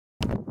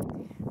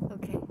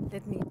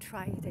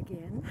try it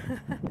again.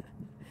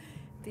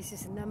 This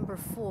is number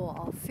 4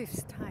 or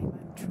 5th time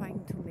I'm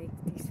trying to make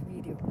this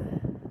video.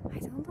 I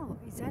don't know,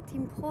 is that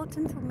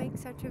important to make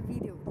such a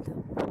video? No,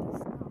 it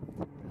is not.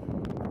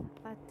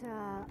 But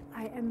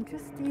I am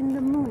just in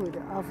the mood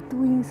of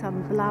doing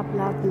some blah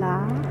blah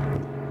blah.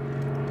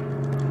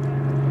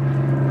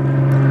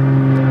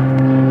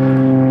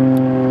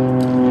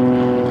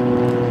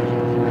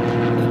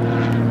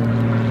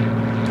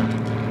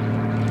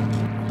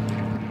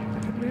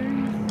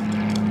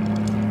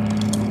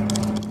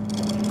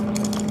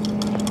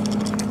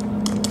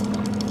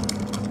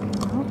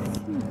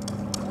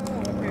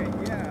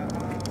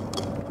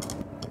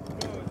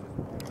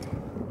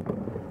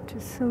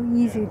 So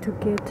easy to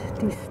get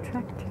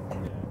distracted.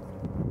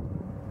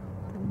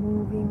 The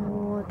moving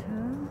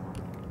water.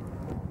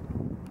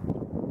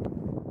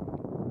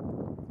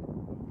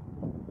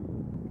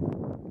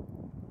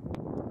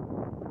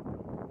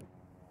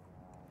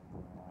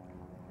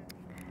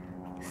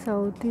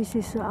 So this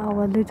is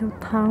our little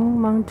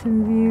town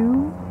mountain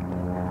view,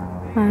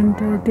 and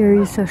there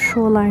is a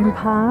shoreline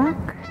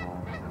park,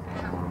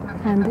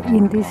 and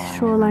in this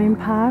shoreline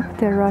park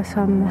there are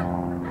some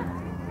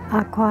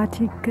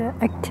aquatic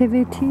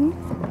activity,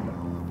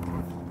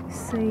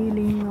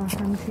 sailing or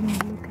something.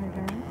 Look at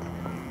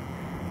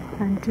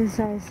that. And just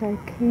as I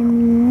came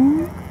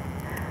in,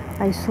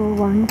 I saw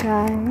one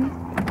guy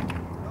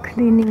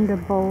cleaning the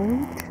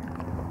boat,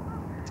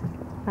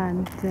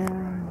 and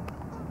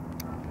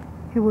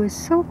he was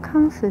so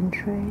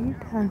concentrated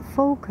and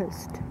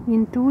focused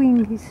in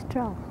doing his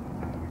job.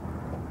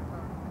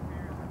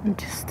 And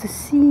just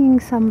seeing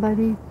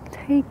somebody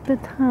take the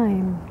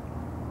time,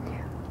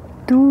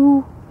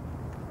 do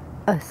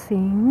a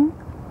thing,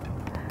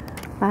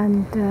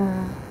 and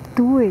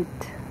do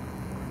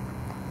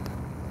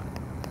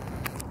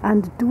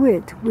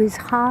it with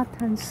heart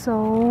and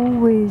soul,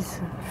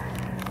 with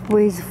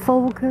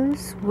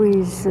focus,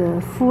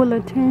 with full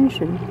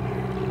attention.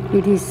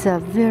 It is a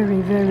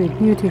very, very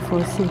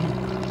beautiful thing.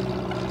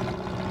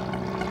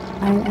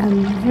 I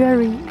am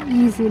very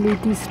easily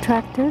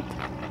distracted,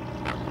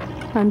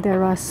 and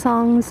there are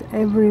songs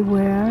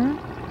everywhere.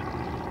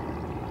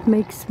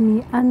 Makes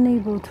me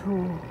unable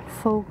to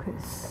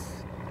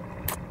focus.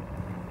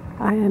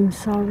 I am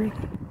sorry.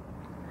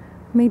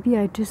 Maybe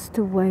I just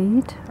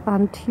wait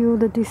until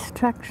the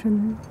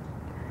distraction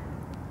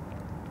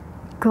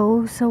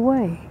goes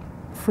away.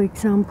 For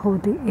example,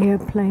 the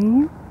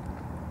airplane.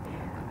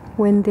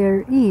 When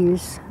there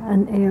is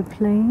an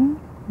airplane,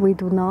 we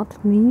do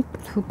not need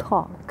to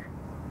talk.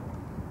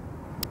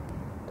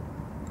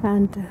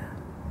 And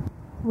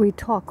we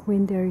talk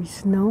when there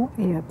is no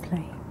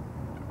airplane.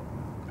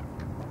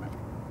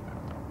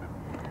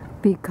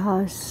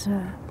 Because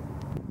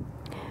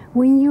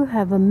when you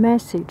have a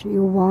message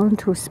you want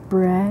to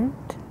spread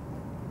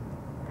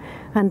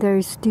and there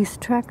is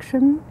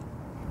distraction,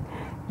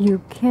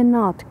 you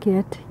cannot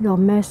get your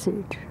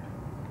message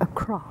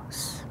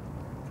across.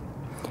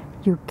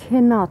 You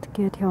cannot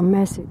get your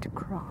message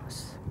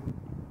across.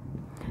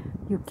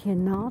 You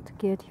cannot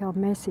get your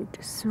message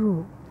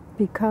through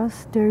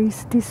because there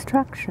is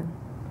distraction.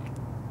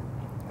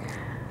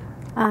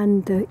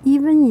 And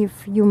even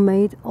if you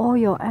made all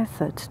your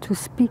effort to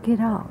speak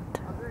it out,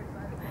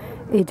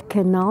 it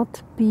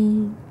cannot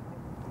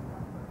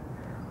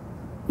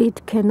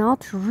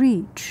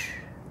reach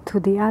to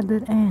the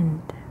other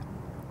end.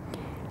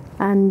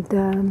 And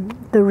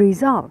the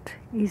result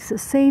is the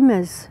same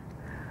as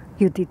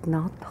you did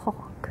not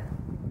talk.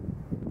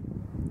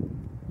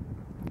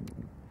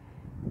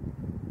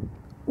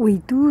 We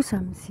do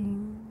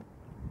something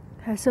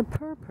has a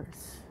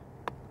purpose.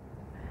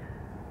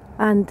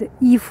 And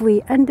if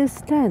we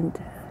understand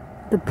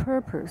the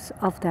purpose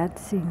of that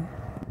thing,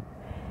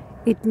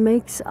 it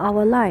makes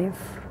our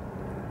life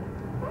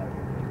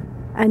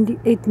and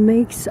it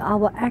makes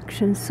our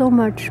action so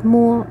much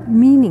more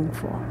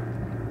meaningful.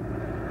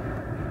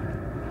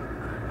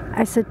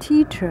 As a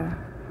teacher,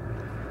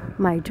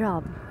 my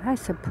job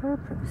has a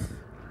purpose.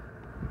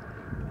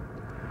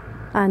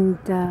 And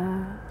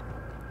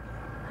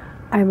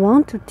I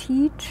want to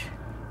teach,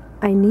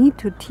 I need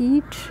to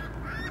teach,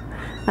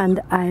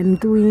 and I am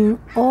doing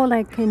all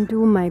I can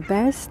do my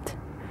best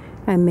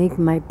and make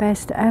my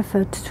best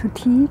effort to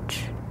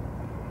teach.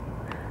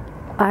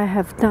 I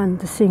have done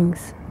the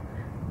things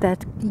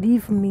that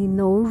leave me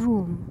no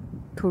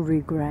room to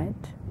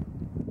regret.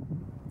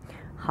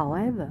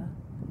 However,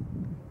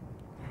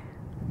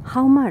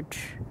 how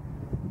much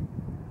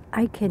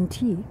I can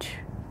teach,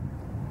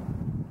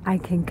 I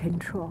can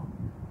control.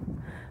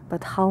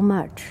 But how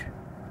much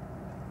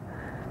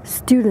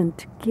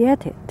students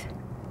get it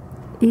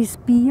is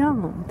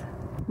beyond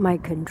my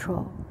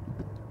control.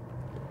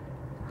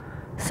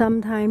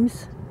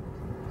 Sometimes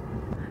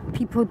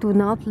people do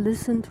not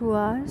listen to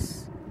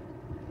us,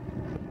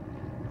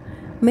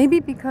 maybe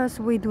because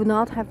we do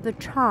not have the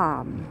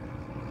charm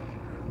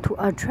to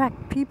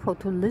attract people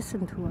to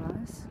listen to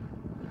us.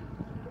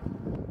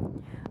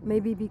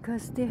 Maybe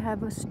because they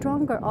have a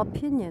stronger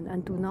opinion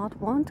and do not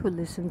want to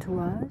listen to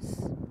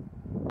us.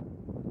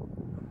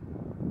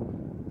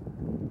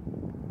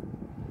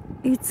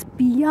 it's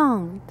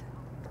beyond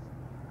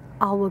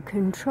our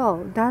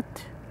control.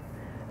 That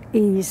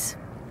is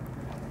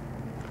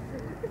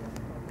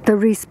the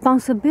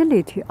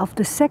responsibility of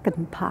the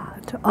second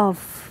part,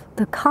 of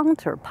the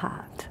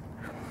counterpart,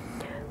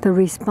 the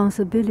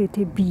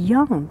responsibility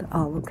beyond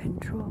our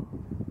control.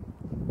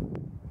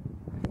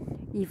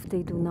 If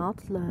they do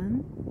not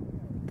learn,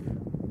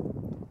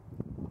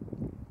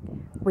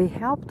 we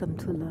help them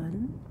to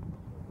learn.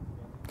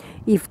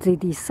 If they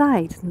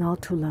decide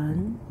not to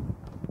learn,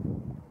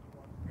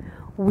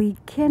 we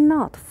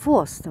cannot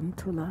force them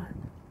to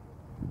learn.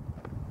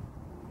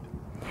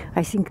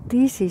 I think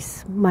this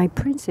is my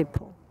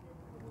principle.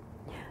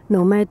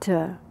 No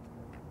matter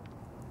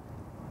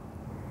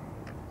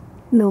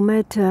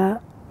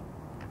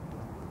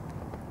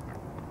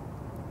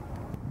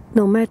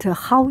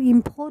how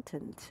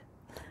important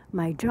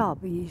my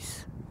job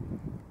is,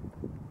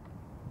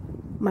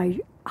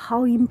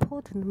 how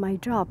important my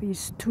job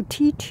is to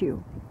teach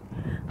you,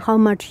 how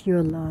much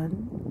you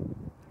learn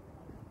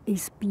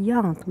is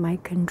beyond my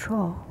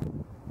control.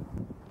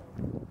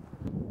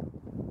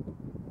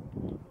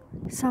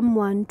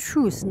 Someone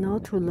chooses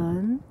not to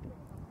learn,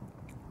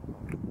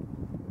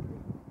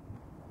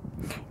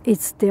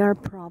 it's their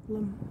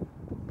problem.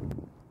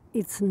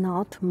 It's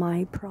not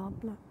my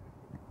problem.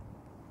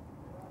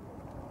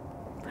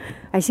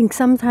 I think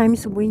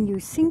sometimes when you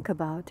think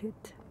about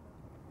it,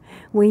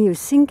 when you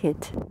think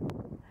it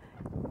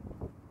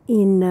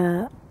in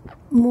a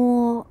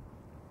more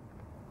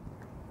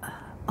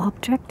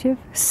objective,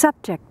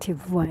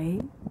 subjective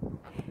way,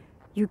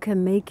 you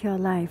can make your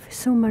life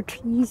so much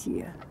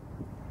easier.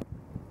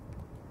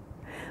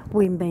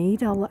 We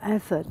made our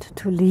effort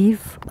to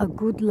live a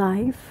good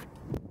life,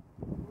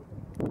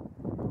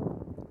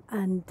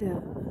 and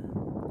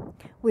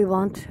we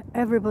want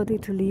everybody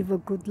to live a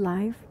good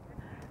life,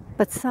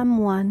 but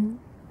someone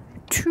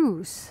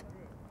choose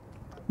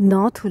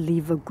not to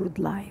live a good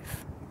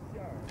life.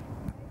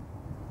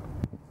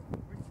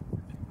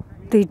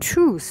 They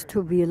choose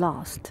to be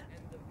lost.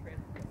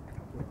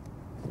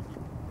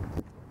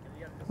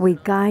 We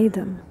guide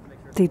them.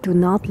 They do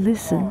not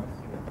listen.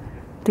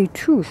 They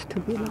choose to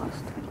be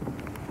lost.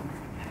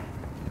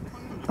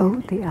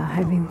 Oh, they are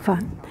having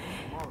fun.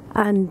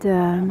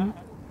 And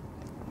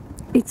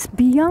it's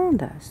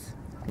beyond us.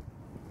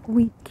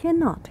 We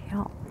cannot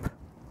help.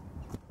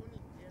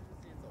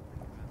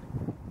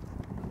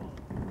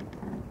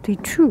 They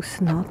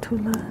choose not to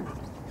learn.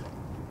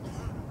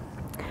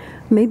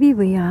 Maybe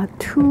we are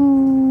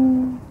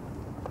too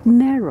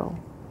narrow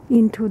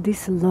into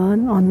this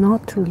learn or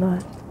not to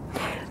learn.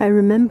 I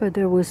remember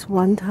there was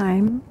one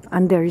time,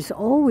 and there is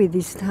always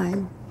this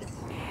time,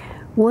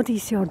 what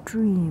is your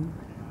dream?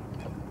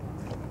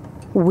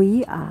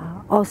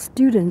 Our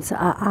students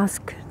are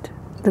asked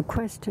the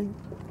question,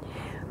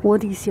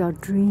 what is your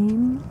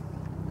dream?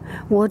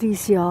 What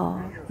is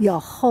your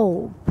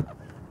hope?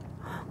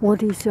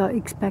 What is your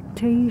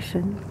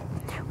expectation?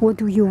 What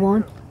do you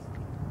want?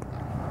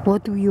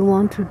 What do you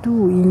want to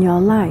do in your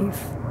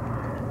life?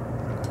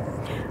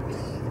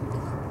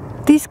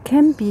 This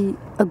can be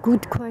a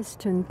good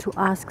question to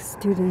ask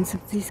students.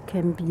 This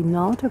can be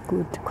not a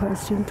good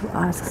question to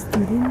ask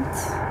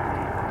students.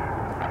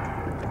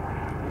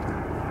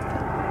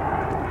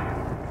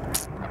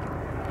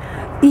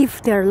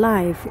 If their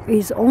life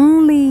is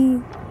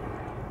only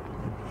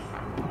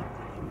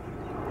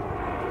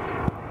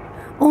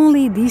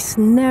this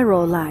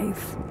narrow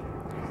life,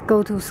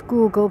 go to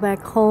school, go back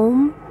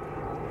home,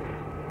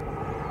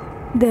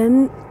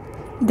 then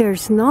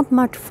there's not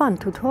much fun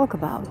to talk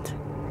about.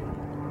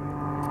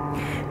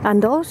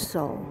 And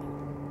also,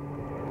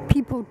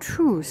 people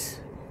choose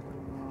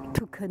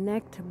to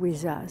connect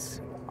with us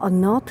or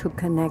not to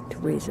connect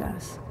with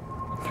us.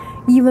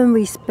 Even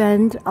we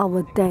spend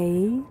our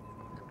days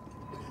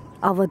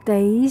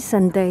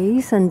and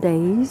days and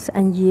days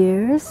and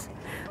years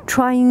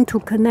trying to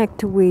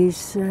connect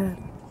with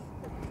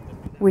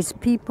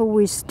people,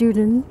 with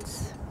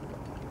students,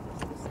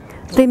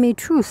 they may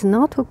choose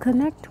not to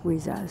connect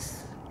with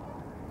us.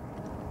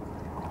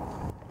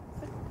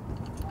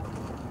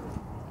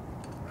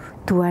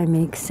 Do I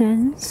make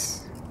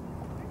sense?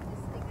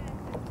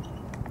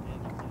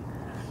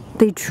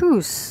 They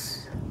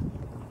choose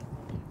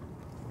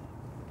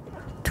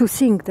to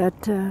think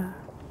that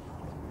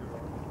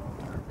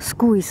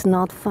school is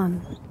not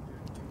fun.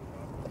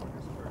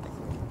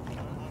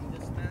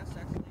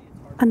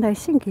 And I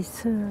think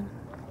it's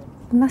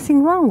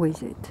nothing wrong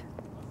with it.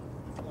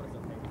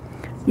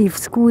 If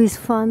school is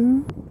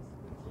fun,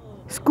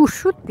 school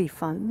should be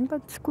fun,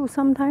 but school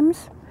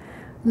sometimes,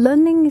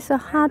 learning is a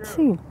hard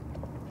thing.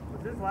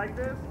 Is this like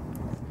this?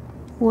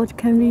 What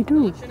can we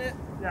do?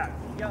 Yeah.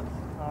 Yep.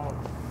 Oh,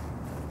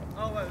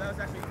 wait, that was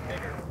actually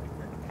bigger.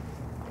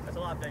 That's a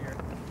lot bigger.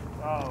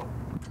 Oh.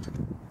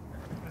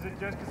 Is it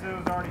just because it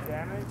was already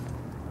damaged?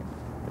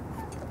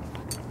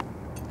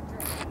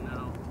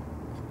 No.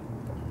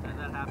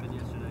 That happened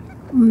yesterday.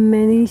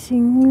 Many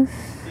things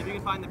See if you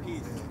can find the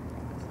piece.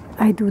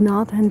 I do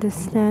not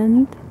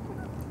understand,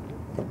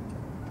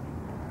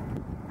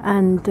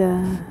 and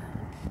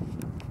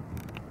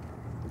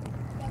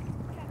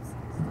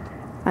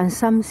And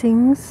some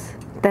things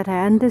that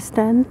I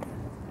understand,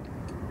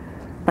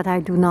 but I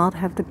do not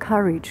have the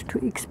courage to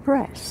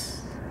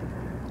express.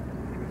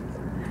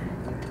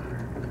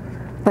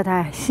 But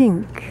I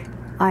think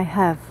I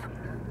have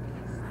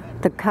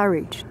the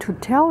courage to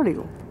tell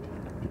you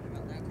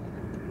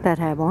that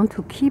I want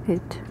to keep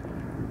it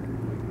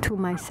to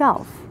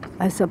myself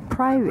as a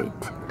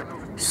private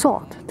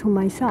thought to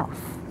myself.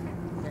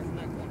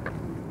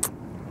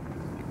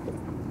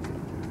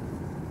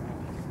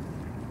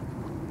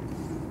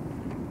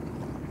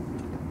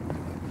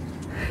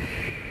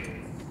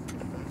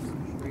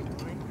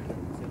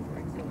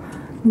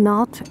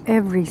 Not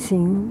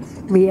everything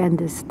we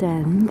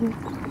understand.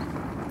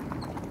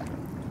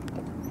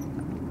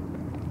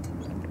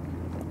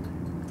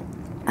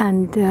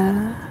 And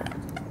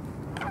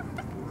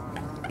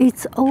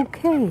it's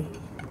okay.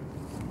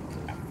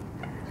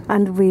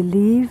 And we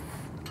live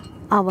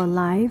our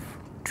life,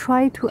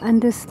 try to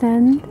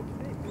understand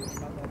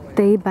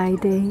day by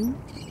day,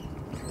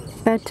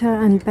 better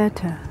and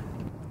better.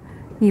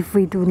 If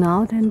we do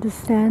not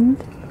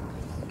understand,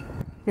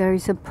 there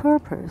is a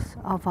purpose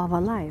of our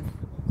life,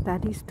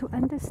 that is to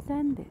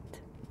understand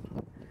it,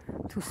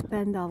 to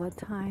spend our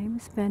time,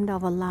 spend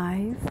our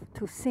life,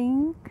 to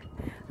think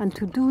and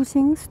to do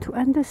things to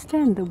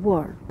understand the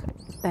world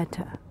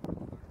better.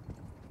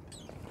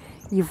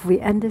 If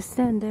we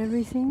understand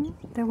everything,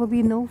 there will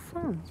be no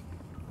fun,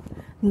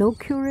 no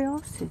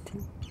curiosity.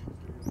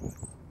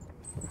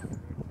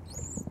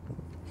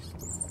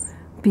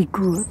 Be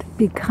good,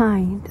 be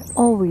kind,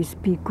 always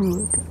be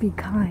good, be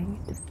kind.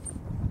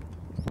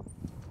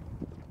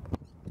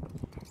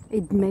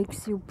 It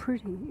makes you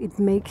pretty, it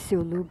makes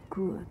you look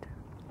good.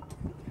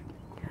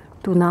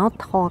 Do not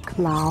talk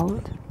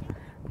loud,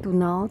 do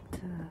not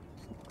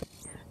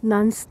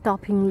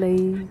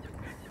non-stoppingly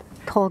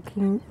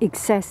talking,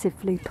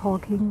 excessively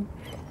talking.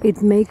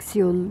 It makes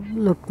you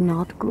look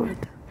not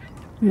good,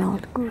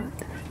 not good,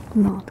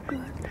 not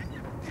good.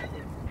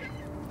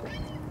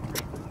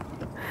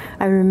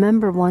 I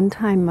remember one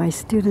time my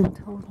student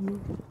told me,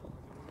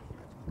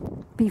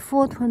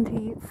 before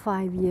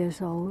 25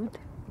 years old,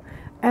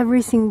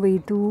 everything we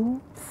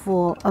do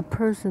for a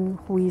person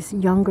who is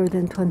younger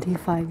than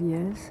 25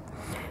 years,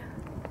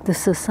 the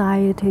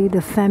society,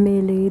 the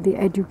family, the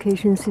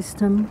education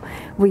system,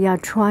 we are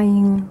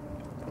trying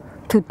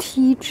to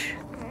teach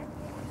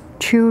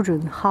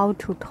children how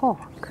to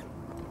talk.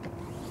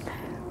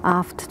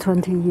 After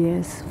 20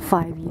 years,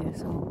 5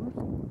 years old,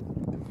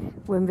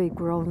 when we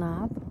grown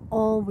up,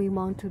 all we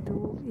want to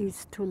do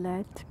is to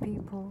let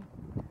people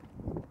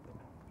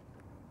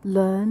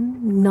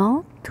learn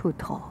not to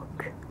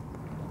talk.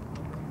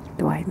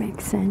 Do I make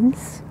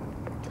sense?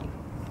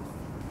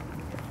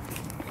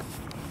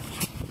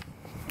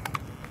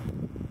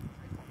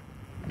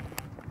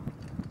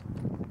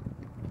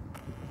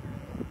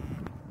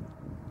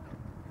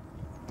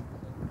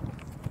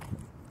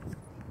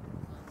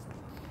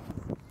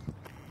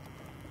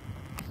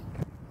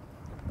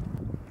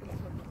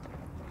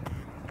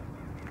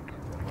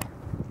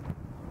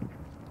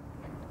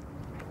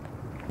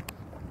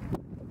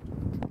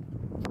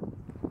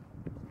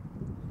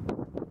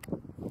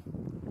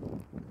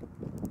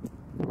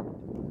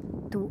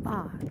 Do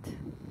art,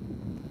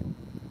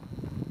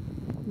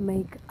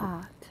 make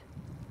art,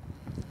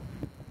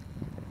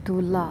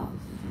 do love,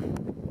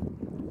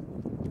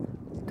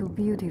 do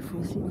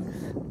beautiful things,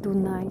 do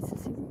nice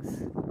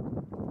things.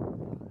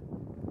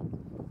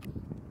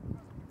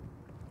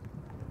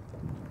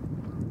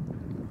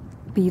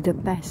 Be the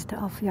best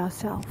of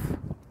yourself.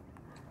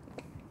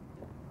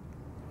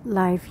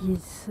 Life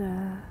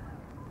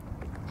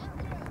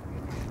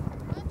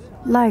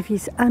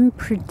is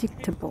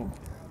unpredictable.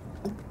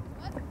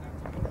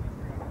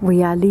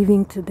 We are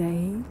living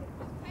today,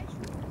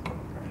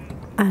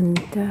 and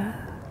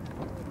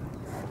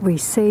we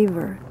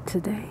savor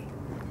today.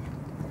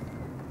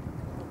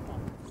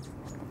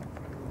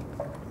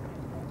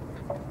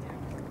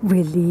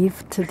 We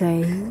live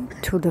today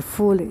to the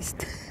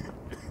fullest.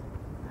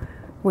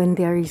 When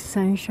there is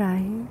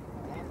sunshine,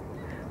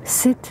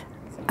 sit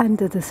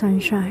under the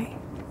sunshine.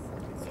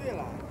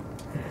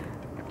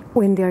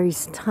 When there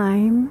is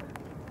time,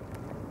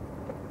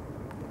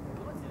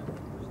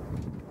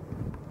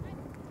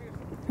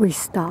 we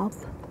stop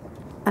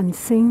and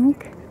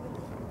think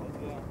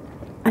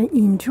and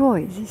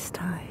enjoy this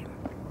time.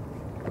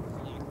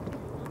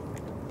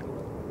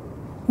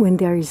 When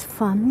there is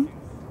fun,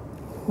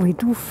 we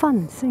do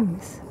fun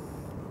things.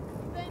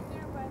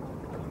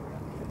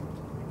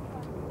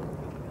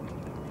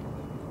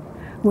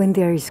 When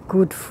there is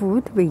good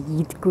food, we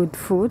eat good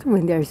food.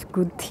 When there is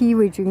good tea,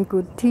 we drink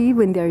good tea.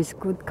 When there is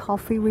good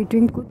coffee, we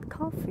drink good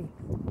coffee.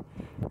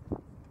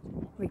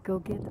 We go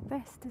get the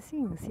best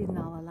things in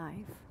our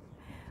life.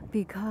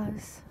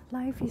 Because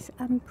life is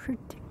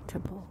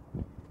unpredictable.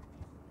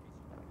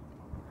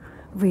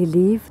 We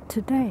live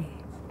today.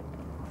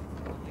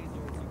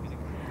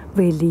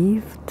 We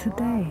live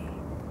today.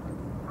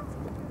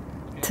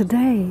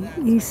 Today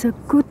is a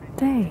good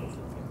day.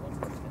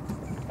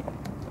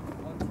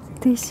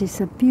 This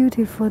is a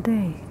beautiful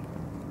day.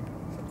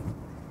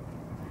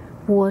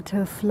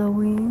 water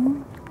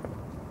flowing,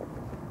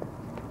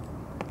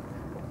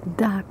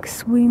 duck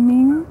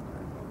swimming,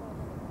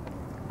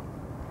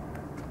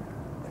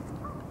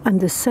 and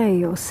the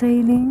sail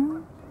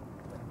sailing,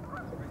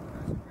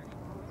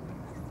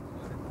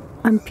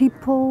 and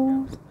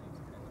people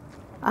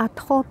are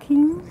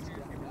talking.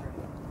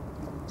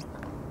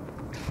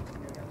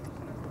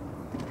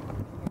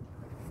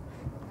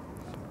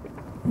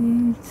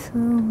 It's a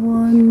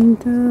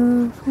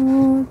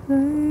wonderful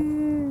day.